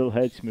think she still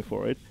hates me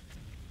for it.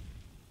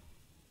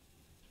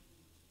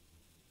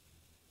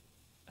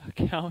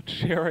 Account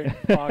sharing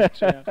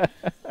PogChamp.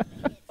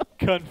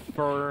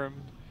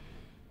 Confirmed.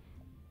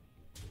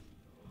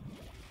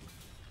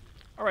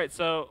 Alright,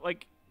 so,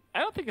 like, I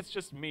don't think it's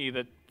just me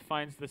that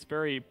finds this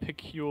very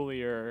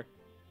peculiar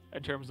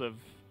in terms of,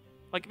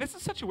 like, this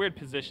is such a weird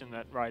position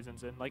that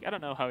Ryzen's in. Like, I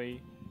don't know how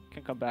he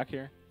can come back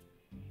here.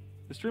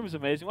 The stream is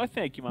amazing. Well,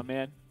 thank you, my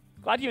man.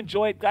 Glad you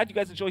enjoyed. Glad you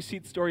guys enjoy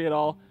SeatStory at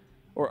all.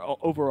 Or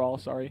overall,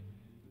 sorry.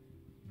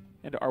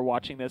 And are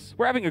watching this.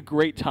 We're having a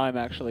great time,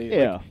 actually.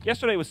 Yeah. Like,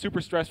 yesterday was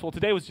super stressful.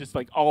 Today was just,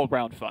 like,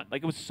 all-around fun.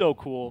 Like, it was so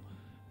cool.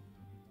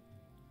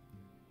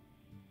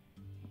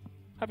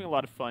 Having a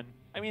lot of fun.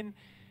 I mean,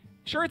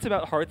 sure, it's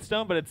about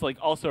Hearthstone, but it's, like,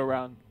 also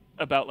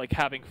about like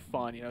having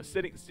fun, you know,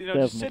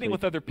 just sitting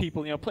with other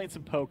people, you know, playing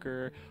some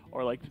poker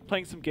or like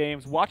playing some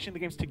games, watching the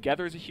games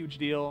together is a huge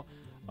deal.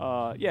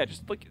 Yeah,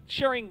 just like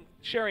sharing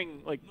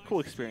like cool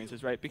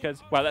experiences, right?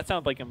 Because wow, that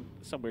sounds like I'm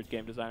some weird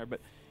game designer,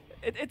 but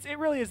it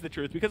really is the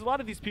truth because a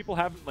lot of these people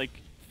haven't like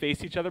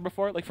faced each other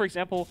before. Like for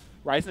example,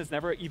 Ryzen has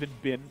never even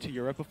been to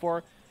Europe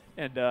before,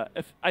 and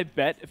if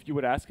you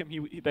would ask him,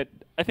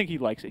 I think he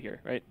likes it here,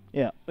 right?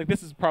 Yeah. Like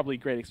this is probably a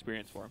great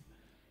experience for him.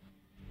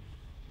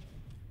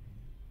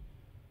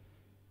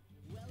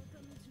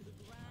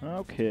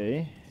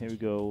 Okay, here we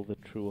go, the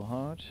True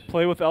heart.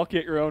 Play with Elky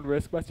at your own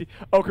risk, Westy.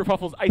 Oh,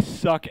 Kerfuffles, I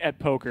suck at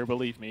poker,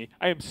 believe me.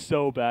 I am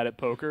so bad at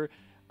poker.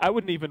 I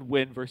wouldn't even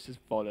win versus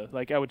Voda.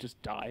 Like, I would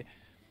just die.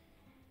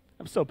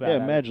 I'm so bad Yeah,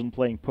 at imagine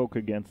playing poker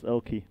against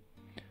Elky.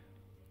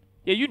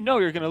 Yeah, you know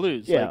you're going to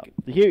lose. Yeah,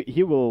 Like,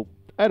 he will...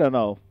 I don't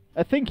know.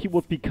 I think he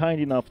would be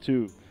kind enough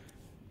to...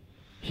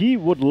 He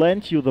would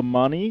lend you the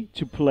money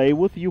to play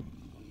with you,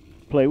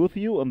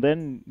 and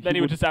then... Then he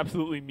would just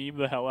absolutely meme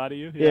the hell out of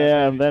you.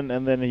 Yeah, and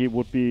then he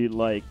would be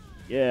like,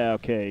 yeah,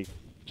 okay,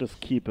 just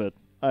keep it.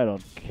 I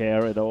don't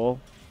care at all.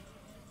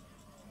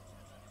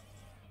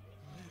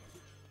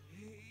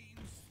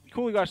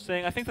 Cool Gosh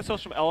saying, I think the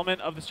social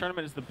element of this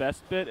tournament is the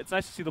best bit. It's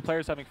nice to see the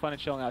players having fun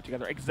and chilling out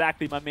together.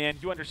 Exactly, my man.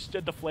 You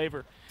understood the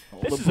flavor.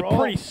 This is a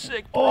pretty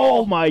sick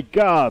brawl. Oh my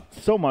god,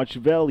 so much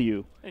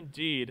value.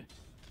 Indeed.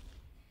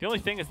 The only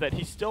thing is that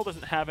he still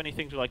doesn't have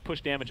anything to like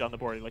push damage on the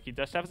board. Like he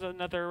just has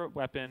another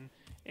weapon,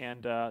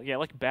 and yeah,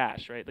 like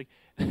Bash, right? Like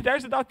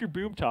there's a Dr.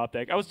 Boom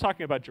topic. I was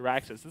talking about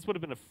Jiraxis. This would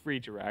have been a free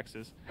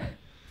Jiraxis.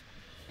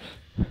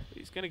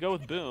 He's gonna go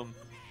with Boom.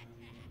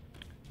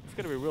 It's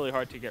going to be really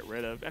hard to get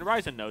rid of. And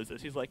Ryzen knows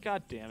this. He's like,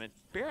 God damn it.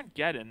 Baron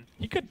Geddon.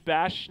 He could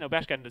Bash. No,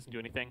 Bash Geddon doesn't do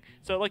anything.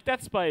 So, like,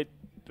 that Spite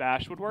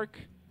Bash would work.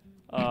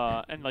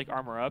 And, like,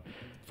 armor up.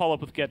 Follow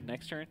up with Geddon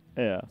next turn.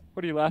 Yeah.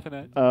 What are you laughing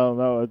at? Oh,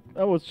 no.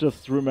 I was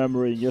just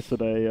remembering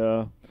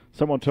yesterday.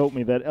 Someone told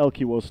me that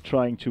Elky was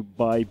trying to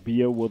buy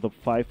beer with a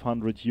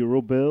 500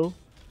 euro bill.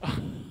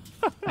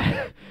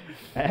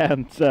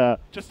 And...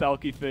 just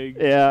Elky thing.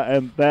 Yeah,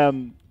 and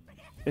then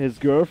his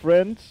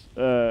girlfriend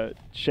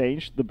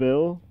changed the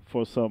bill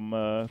for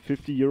some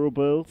 50 euro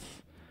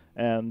bills,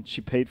 and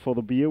she paid for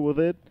the beer with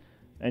it,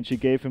 and she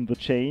gave him the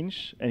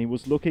change, and he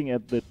was looking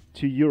at the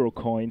 2 euro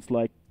coins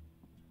like,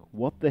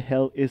 what the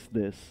hell is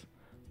this?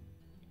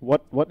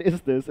 What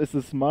is this? Is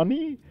this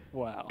money?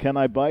 Wow. Can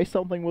I buy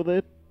something with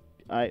it?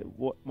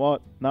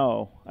 What?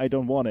 No, I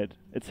don't want it.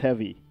 It's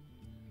heavy.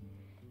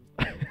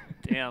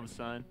 Damn,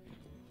 son.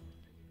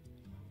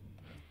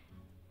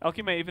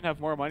 Elky may even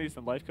have more monies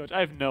than Life Coach. I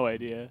have no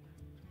idea.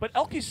 But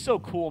Elky's so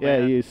cool,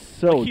 man. Yeah, he's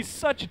so... Like, he's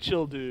such a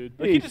chill dude.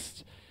 Like, he's he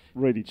just...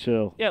 really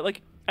chill. Yeah,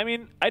 like, I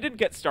mean, I didn't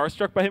get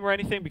starstruck by him or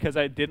anything because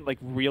I didn't, like,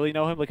 really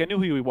know him. Like, I knew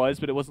who he was,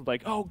 but it wasn't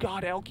like, oh,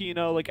 God, Elky, you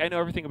know? Like, I know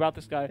everything about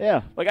this guy.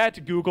 Yeah. Like, I had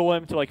to Google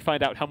him to, like,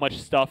 find out how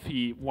much stuff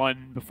he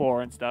won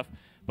before and stuff.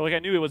 But, like, I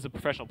knew he was a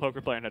professional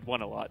poker player and had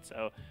won a lot,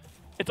 so...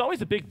 It's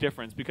always a big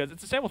difference because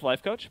it's the same with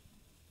Life Coach.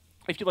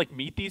 If you, like,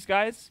 meet these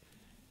guys,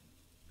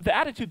 the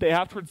attitude they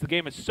have towards the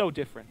game is so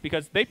different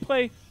because they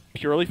play...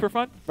 purely for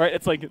fun, right?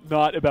 It's like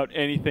not about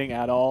anything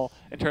at all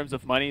in terms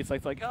of money. It's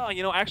like, oh,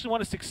 you know, I actually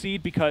want to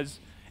succeed because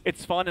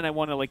it's fun and I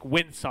want to like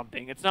win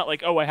something. It's not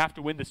like, oh, I have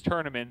to win this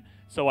tournament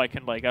so I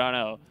can like, I don't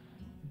know,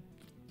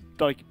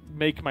 like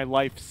make my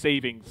life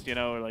savings, you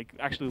know, or like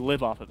actually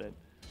live off of it.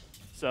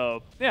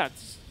 So yeah,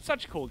 it's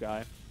such a cool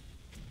guy.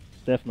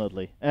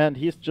 Definitely. And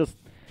he's just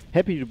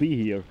happy to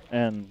be here,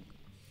 and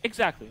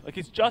exactly. Like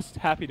he's just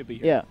happy to be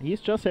here. Yeah,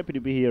 he's just happy to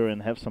be here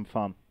and have some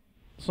fun.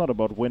 It's not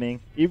about winning,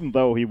 even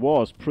though he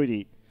was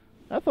pretty...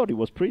 I thought he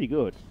was pretty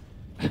good.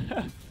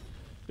 Yeah,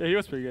 he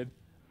was pretty good.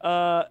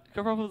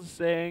 Kerfuffles is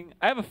saying,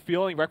 I have a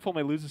feeling Rekful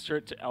may lose his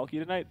shirt to Elky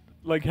tonight.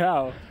 Like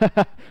how?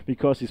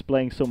 Because he's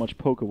playing so much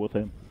poker with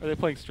him. Are they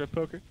playing strip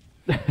poker?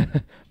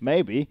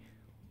 Maybe.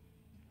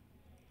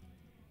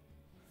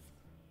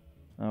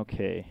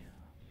 Okay.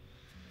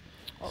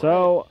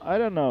 So, I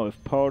don't know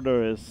if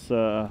Powder is...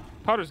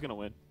 Powder's going to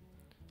win.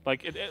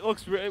 Like, it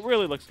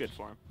really looks good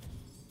for him.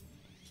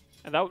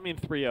 And that would mean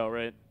 3-0,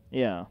 right?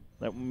 Yeah,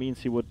 that means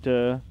he would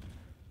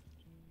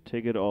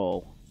take it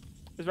all.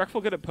 Is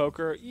Rekful good at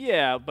poker?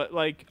 Yeah, but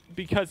like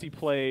because he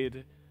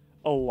played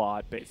a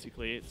lot,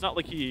 basically. It's not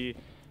like he...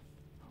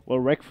 Well,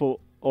 Rekful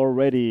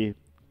already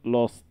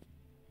lost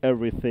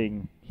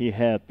everything he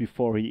had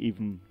before he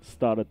even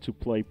started to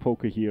play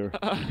poker here.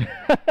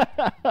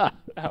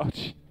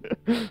 Ouch.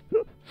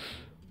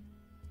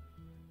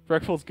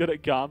 Rekful's good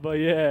at Gamba,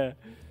 yeah.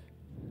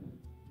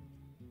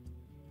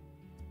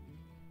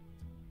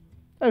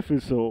 I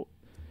feel so...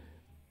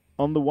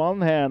 On the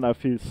one hand, I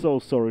feel so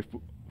sorry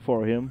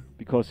for him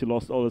because he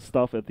lost all his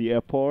stuff at the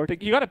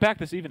airport. You got it back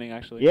this evening,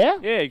 actually. Yeah?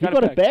 Yeah, you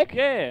got it back?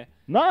 Yeah.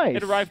 Nice.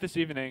 It arrived this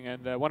evening,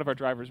 and one of our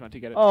drivers went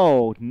to get it.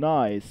 Oh,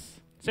 nice.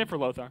 Same for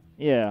Lothar.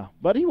 Yeah,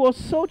 but he was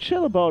so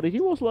chill about it. He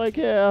was like,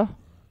 yeah,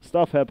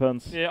 stuff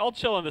happens. Yeah, I'll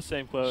chill in the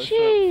same clothes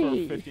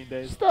for 15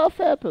 days. Stuff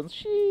happens.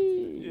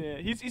 She. Yeah,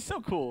 he's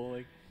so cool.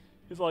 Like,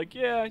 he's like,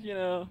 yeah, you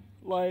know,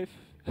 life.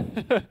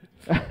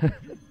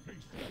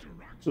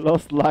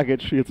 Lost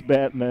luggage feels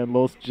bad, man.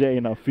 Lost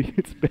Jaina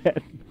feels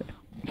bad,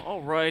 man.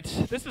 All right,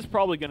 this is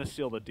probably going to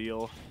seal the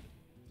deal.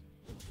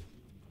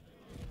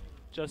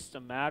 Just a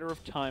matter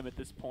of time at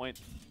this point.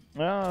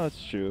 Ah,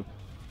 that's true.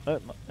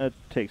 That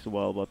takes a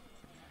while, but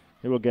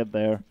he will get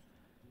there.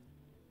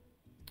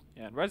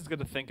 Yeah, and Rez is going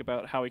to think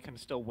about how he can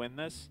still win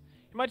this.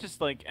 He might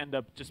just like end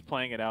up just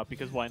playing it out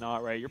because why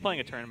not, right? You're playing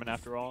a tournament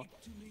after all.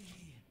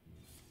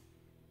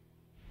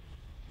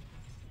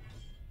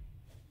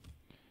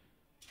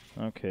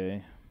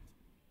 Okay.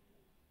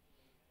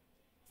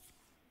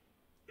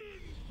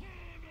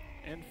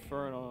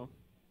 Inferno.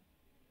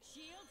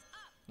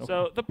 Okay.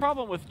 So the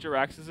problem with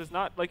Jiraxis is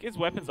not like his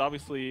weapon's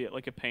obviously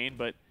like a pain,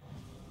 but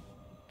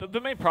the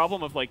main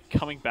problem of like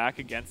coming back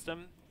against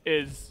him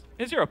is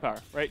his hero power,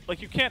 right?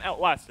 Like you can't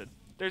outlast it.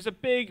 There's a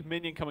big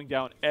minion coming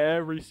down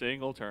every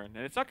single turn,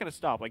 and it's not going to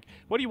stop. Like,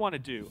 what do you want to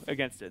do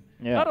against it?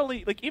 Yeah. Not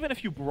only like even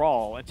if you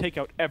brawl and take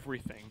out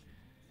everything,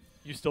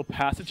 you still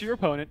pass it to your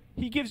opponent.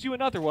 He gives you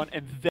another one,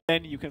 and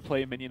then you can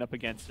play a minion up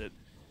against it.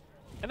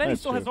 And then he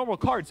still has normal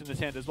cards in his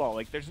hand as well.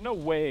 Like, there's no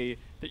way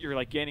that you're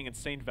like gaining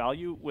insane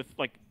value with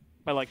like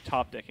by like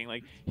top decking.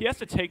 Like, he has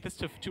to take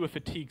this to a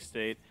fatigue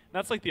state. And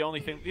that's like the only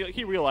thing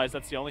he realized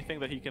that's the only thing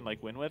that he can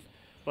like win with.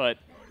 But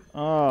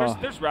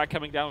there's Rat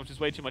coming down, which is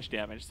way too much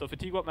damage. So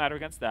fatigue won't matter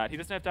against that. He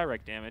doesn't have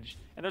direct damage,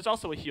 and there's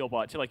also a heal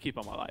bot to like keep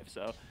him alive.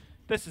 So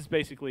this is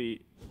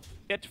basically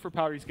it for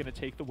Powder. He's gonna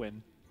take the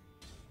win.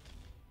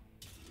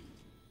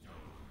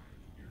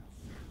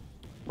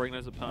 Bring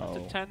his opponent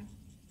to 10.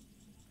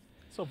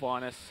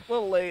 Sylvanas, a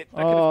little late.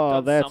 That could have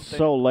done that's something.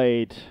 so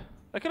late.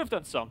 I could have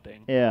done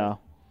something. Yeah.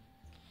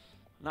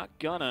 Not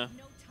gonna.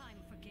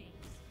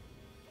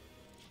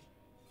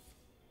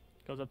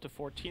 Goes up to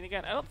 14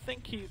 again. I don't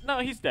think he... No,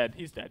 he's dead.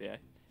 He's dead, yeah.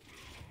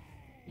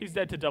 He's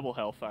dead to double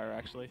Hellfire,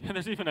 actually. And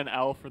there's even an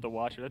owl for the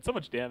Watcher. That's so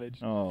much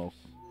damage. Oh.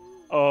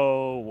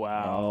 Oh,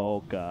 wow.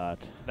 Oh, God.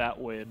 That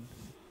win.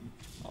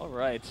 All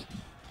right.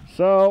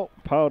 So,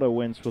 Powder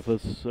wins with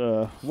his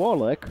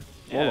Warlock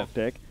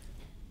deck.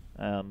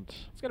 And...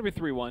 It's going to be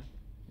 3-1.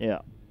 Yeah.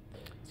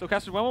 So,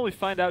 Caster, when will we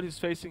find out who's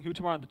facing who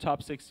tomorrow in the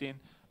top 16?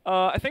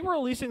 I think we're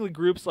releasing the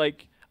groups,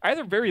 like,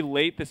 either very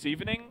late this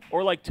evening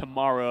or, like,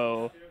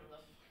 tomorrow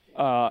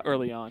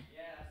early on.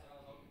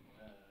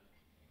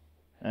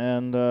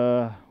 And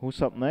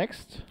who's up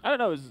next? I don't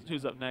know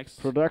who's up next.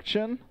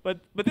 Production. But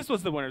this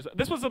was the winners.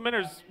 This was the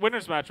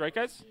winners match, right,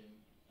 guys?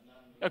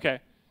 Okay.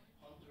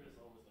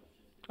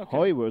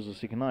 Hoy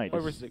versus Ignite. Hoy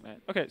versus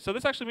Ignite. Okay, so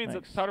this actually means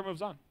that Powder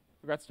moves on.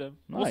 Congrats to him.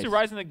 Nice. We'll see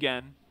Ryzen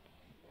again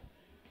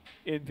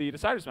in the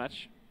Deciders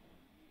match.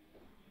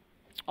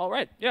 All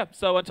right, yeah.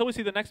 So until we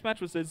see the next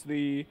match, which is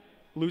the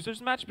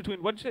losers match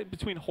between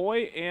between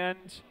Hoy and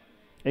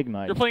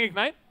Ignite. You're playing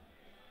Ignite?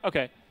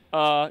 Okay.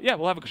 Yeah,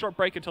 we'll have a short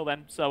break until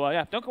then. So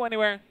yeah, don't go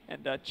anywhere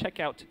and check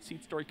out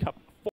SeatStory Cup